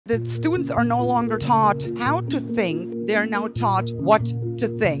The students are no longer taught how to think, they are now taught what to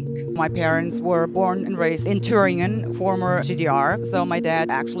think. My parents were born and raised in Tyranny, former GDR, so my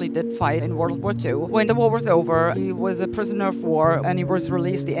dad actually did fight in World War II. When the war was over, he was a prisoner of war and he was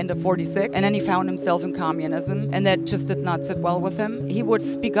released the end of 46, and then he found himself in communism, and that just did not sit well with him. He would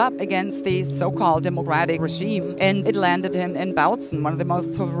speak up against the so-called democratic regime, and it landed him in Bautzen, one of the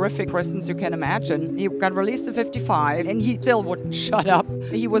most horrific prisons you can imagine. He got released in 55 and he still wouldn't shut up.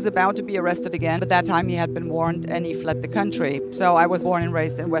 He was about to be arrested again, but that time he had been warned and he fled the country. So I was born and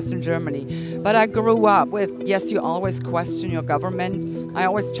raised in Western Germany. But I grew up with, yes, you always question your government. I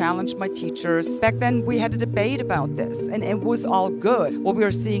always challenged my teachers. Back then we had a debate about this and it was all good. What we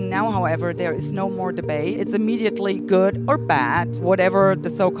are seeing now, however, there is no more debate. It's immediately good or bad. Whatever the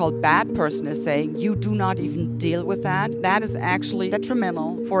so-called bad person is saying, you do not even deal with that. That is actually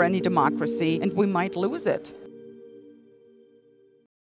detrimental for any democracy and we might lose it.